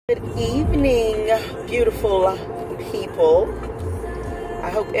Good evening, beautiful people. I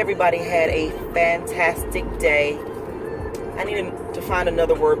hope everybody had a fantastic day. I need to find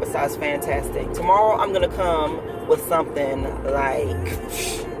another word besides fantastic. Tomorrow I'm going to come with something like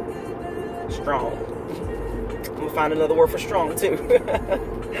strong. I'm going to find another word for strong too.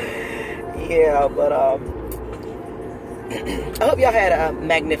 Yeah, but I hope y'all had a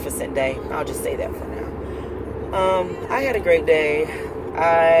magnificent day. I'll just say that for now. I had a great day.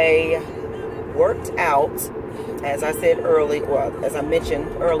 I worked out, as I said earlier, well, as I mentioned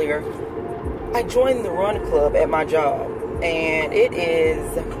earlier. I joined the run club at my job, and it is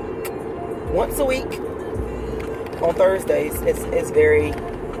once a week on Thursdays. It's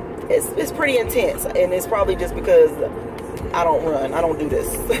pretty intense, and it's probably just because I don't run. I don't do this.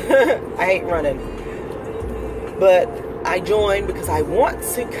 I hate running, but I joined because I want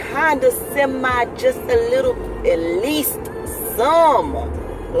to kind of just a little, at least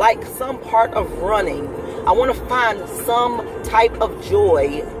some part of running. I want to find some type of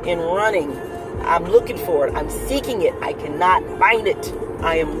joy in running. I'm looking for it. I'm seeking it. I cannot find it.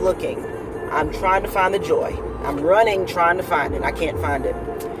 I am looking. I'm trying to find the joy. I'm running, trying to find it. I can't find it.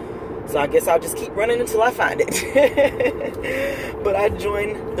 So I guess I'll just keep running until I find it. But I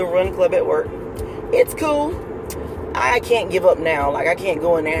joined the run club at work. It's cool. I can't give up now. Like, I can't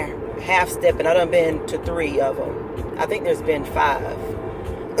go in there half-stepping. I done been to 3 of them. I think there's been 5.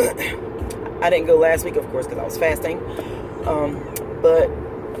 I didn't go last week, of course, because I was fasting. But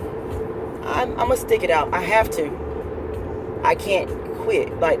I'm going to stick it out. I have to. I can't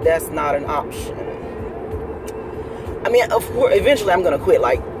quit. Like, that's not an option. I mean, of course, eventually I'm going to quit.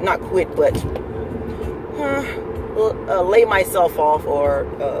 Like, not quit, but lay myself off or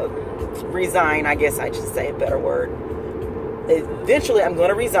resign, I guess I should say a better word. Eventually I'm going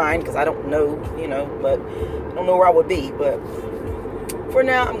to resign because I don't know, but I don't know where I would be. But for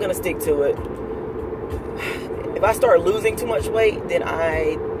now, I'm going to stick to it. If I start losing too much weight, then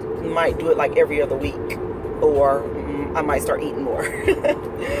I might do it like every other week, or I might start eating more.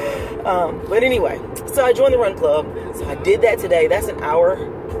 But anyway, so I joined the run club. So I did that today. That's an hour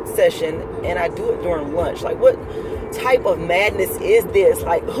session, and I do it during lunch. Like, what type of madness is this?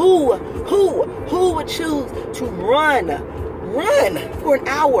 Like, who would choose to run for an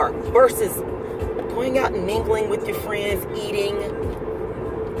hour versus going out and mingling with your friends, eating?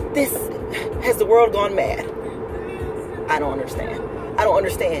 This has the world gone mad. I don't understand.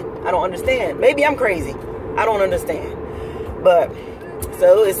 Maybe I'm crazy. I don't understand. But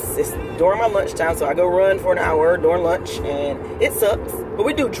so it's during my lunchtime, so I go run for an hour during lunch, and it sucks. But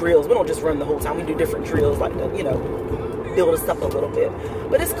we do drills. We don't just run the whole time. We do different drills, like to, build us up a little bit.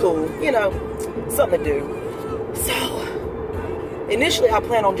 But it's cool, something to do. So initially, I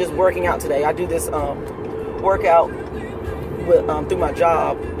plan on just working out today. I do this workout with, through my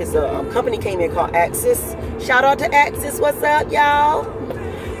job. It's a company came in called Axis. Shout out to Axis. What's up, y'all?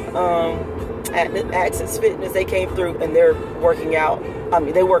 At Axis Fitness, they came through and they're working out. I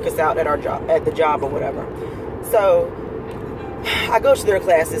mean, they work us out at our job, at the job or whatever. So I go to their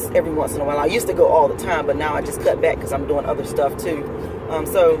classes every once in a while. I used to go all the time, but now I just cut back because I'm doing other stuff too.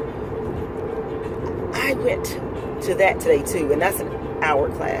 So I went to that today too, and that's an hour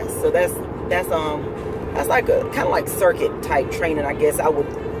class. So that's like a kind of like circuit type training, I guess.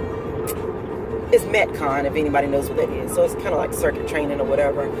 It's Metcon, if anybody knows what that is. So it's kind of like circuit training or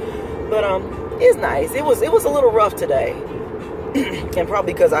whatever. But it's nice. It was a little rough today, and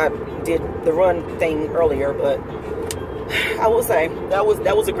probably because I did the run thing earlier. But I will say that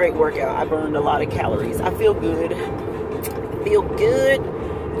was a great workout. I burned a lot of calories. I feel good.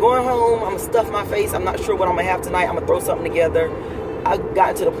 Going home, I'm gonna stuff my face. I'm not sure what I'm gonna have tonight. I'm gonna throw something together. I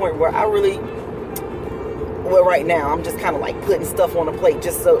got to the point where right now I'm just kind of like putting stuff on a plate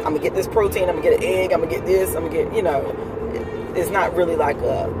just so I'm gonna get this protein. I'm gonna get an egg. I'm gonna get this. I'm gonna get, it's not really like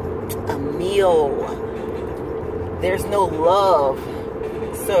a meal. There's no love.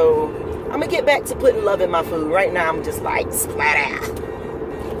 So I'm gonna get back to putting love in my food. Right now I'm just like splat out.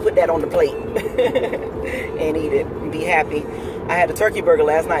 Put that on the plate and eat it and be happy. I had a turkey burger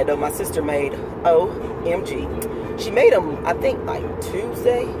last night though. My sister made, OMG. She made them, I think, like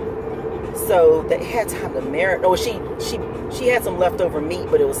Tuesday. So they had time to marinate. Oh, she had some leftover meat,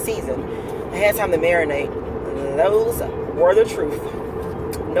 but it was seasoned. I had time to marinate. Those were the truth.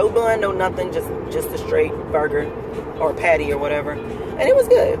 No bun, no nothing, just a straight burger or patty or whatever. And it was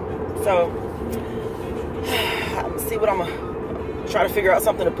good. So, let's see what I'm going to try to figure out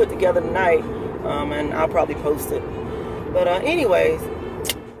something to put together tonight. And I'll probably post it. But anyways,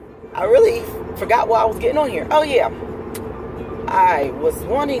 I really forgot why I was getting on here. Oh, yeah. I was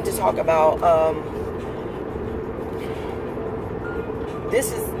wanting to talk about,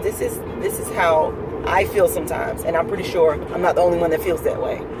 this is this is how I feel sometimes, and I'm pretty sure I'm not the only one that feels that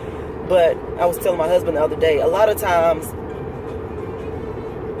way. But I was telling my husband the other day, a lot of times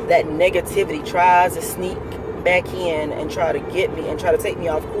that negativity tries to sneak back in and try to get me and try to take me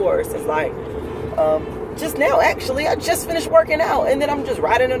off course. It's like, just now, actually, I just finished working out, and then I'm just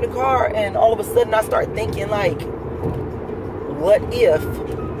riding in the car, and all of a sudden I start thinking, like, what if?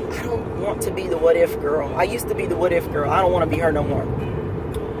 I don't want to be the what if girl. I used to be the what if girl. I don't want to be her no more.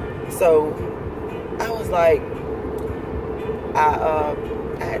 So I was like, I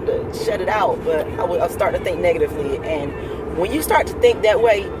had to shut it out, but I was starting to think negatively. And when you start to think that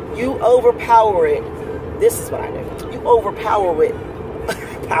way, you overpower it. This is what I do. You overpower it.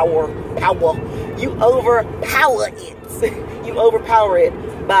 Power. You overpower it. You overpower it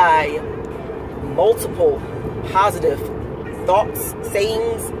by multiple positive thoughts,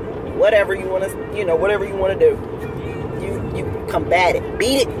 sayings, whatever you want to, whatever you want to do. You combat it.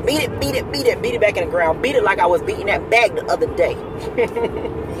 Beat it back in the ground. Beat it like I was beating that bag the other day.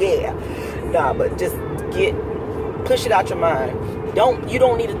 Yeah. Nah, but just push it out your mind. You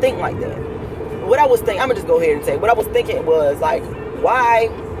don't need to think like that. What I was thinking, I'm gonna just go ahead and say, what I was thinking was like, why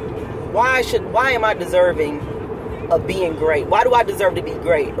am I deserving of being great? Why do I deserve to be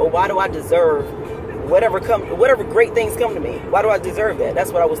great? Or why do I deserve whatever great things come to me? Why do I deserve that?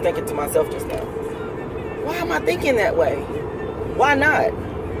 That's what I was thinking to myself just now. Why am I thinking that way? Why not?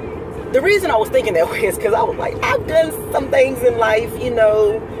 The reason I was thinking that way is because I was like, I've done some things in life,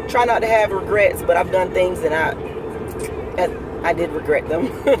 try not to have regrets, but I've done things and I did regret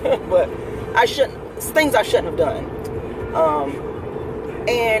them. But things I shouldn't have done.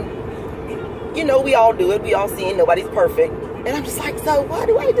 And we all do it. We all see it. Nobody's perfect. And I'm just like, so why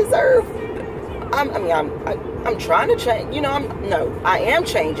do I deserve? I'm trying to change. I am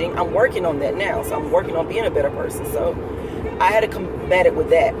changing. I'm working on that now. So I'm working on being a better person. So I had to combat it with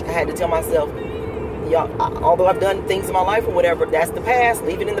that. I had to tell myself, although I've done things in my life or whatever, that's the past.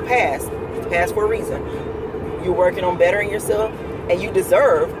 Leave it in the past. It's the past for a reason. You're working on bettering yourself, and you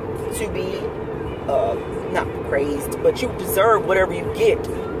deserve to be not praised, but you deserve whatever you get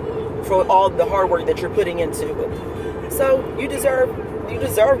for all the hard work that you're putting into it. So you deserve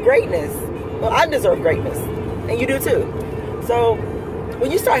greatness. Well, I deserve greatness, and you do too. So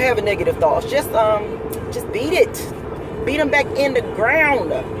when you start having negative thoughts, just beat them back in the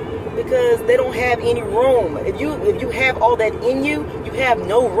ground, because they don't have any room. If you have all that in you, you have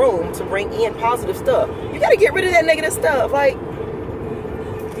no room to bring in positive stuff. You got to get rid of that negative stuff. Like,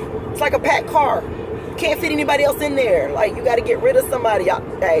 it's like a packed car. You can't fit anybody else in there. Like, you got to get rid of somebody.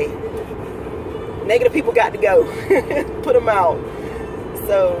 Hey, negative people got to go. Put them out.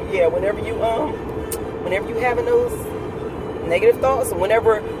 So yeah, whenever you having those negative thoughts, and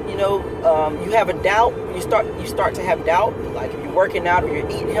whenever you have a doubt, you start to have doubt. Like if you're working out or you're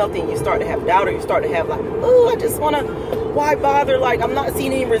eating healthy, and you start to have doubt, or you start to have like, oh, I just wanna, why bother? Like, I'm not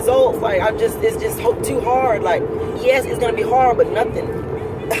seeing any results. Like, it's just too hard. Like, yes, it's gonna be hard, but nothing.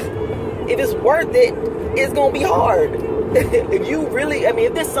 If it's worth it, it's gonna be hard. If you really,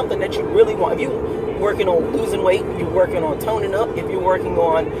 if there's something that you really want, if you working on losing weight, if you're working on toning up, if you're working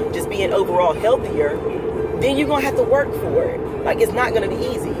on just being overall healthier, then you're gonna have to work for it. Like, it's not gonna be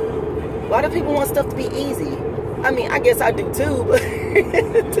easy. Why do people want stuff to be easy? I guess I do too,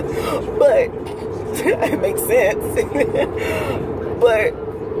 but it makes sense. But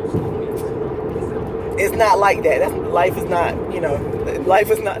it's not like that. Life is not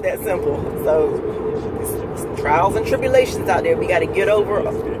that simple. So it's trials and tribulations out there. We got to get over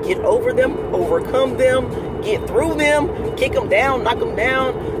them, overcome them, get through them, kick them down, knock them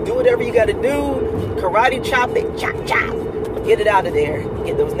down, do whatever you got to do. Karate chop it, chop. Get it out of there.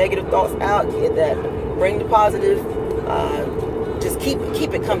 Get those negative thoughts out. Get that. Bring the positive. Just keep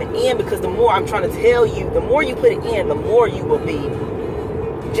it coming in, because the more I'm trying to tell you, the more you put it in, the more you will be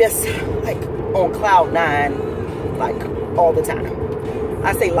just like on cloud 9, like all the time.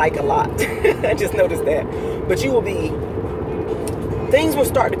 I say like a lot. I just noticed that. But you will be, things will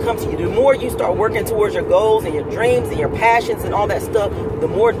start to come to you. The more you start working towards your goals and your dreams and your passions and all that stuff, the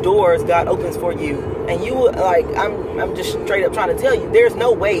more doors God opens for you. And you will, like, I'm just straight up trying to tell you, there's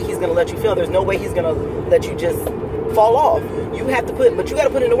no way he's going to let you fail. There's no way he's going to let you just fall off. You got to put in the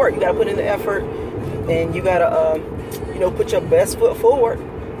work. You got to put in the effort, and you got to, put your best foot forward.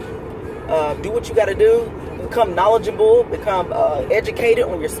 Do what you got to do. Become knowledgeable. Become educated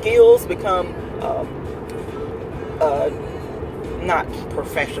on your skills. Become not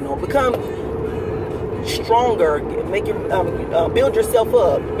professional. Become stronger. Make your build yourself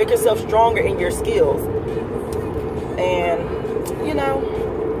up. Make yourself stronger in your skills. And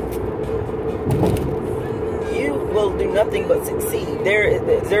will do nothing but succeed.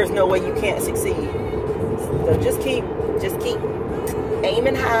 There's no way you can't succeed. So just keep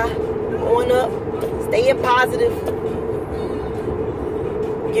aiming high, going up, staying positive,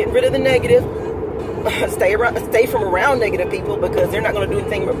 getting rid of the negative. Stay from around negative people, because they're not going to do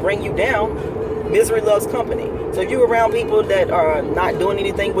anything but bring you down. Misery loves company. So if you're around people that are not doing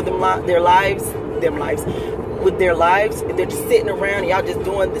anything with their lives, if they're just sitting around and y'all just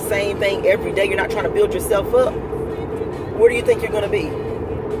doing the same thing every day, you're not trying to build yourself up, where do you think you're going to be?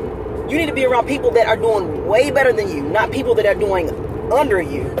 You need to be around people that are doing way better than you, not people that are doing under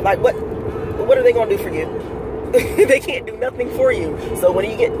you. Like, what are they going to do for you? They can't do nothing for you. So when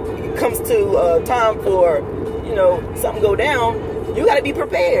it comes to time for, something go down, you got to be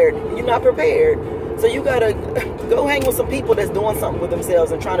prepared. You're not prepared. So you got to go hang with some people that's doing something with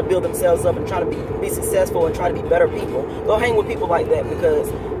themselves and trying to build themselves up and trying to be successful and try to be better people. Go hang with people like that, because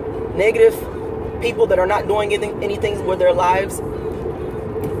negative people that are not doing anything with their lives,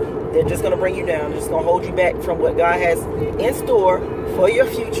 they're just going to bring you down. They're just going to hold you back from what God has in store for your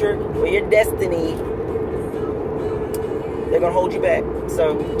future, for your destiny. They're going to hold you back.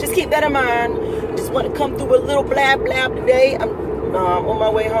 So just keep that in mind. Just want to come through a little blab today. I'm on my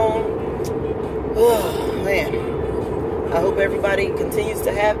way home. Oh, man. I hope everybody continues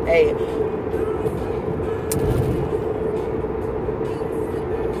to have a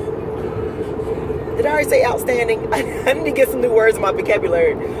did I already say outstanding? I need to get some new words in my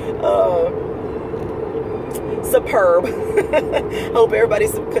vocabulary. Superb. Hope everybody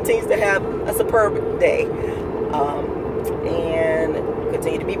continues to have a superb day. And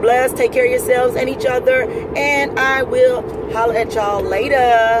continue to be blessed. Take care of yourselves and each other. And I will holler at y'all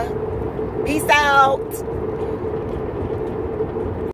later. Peace out.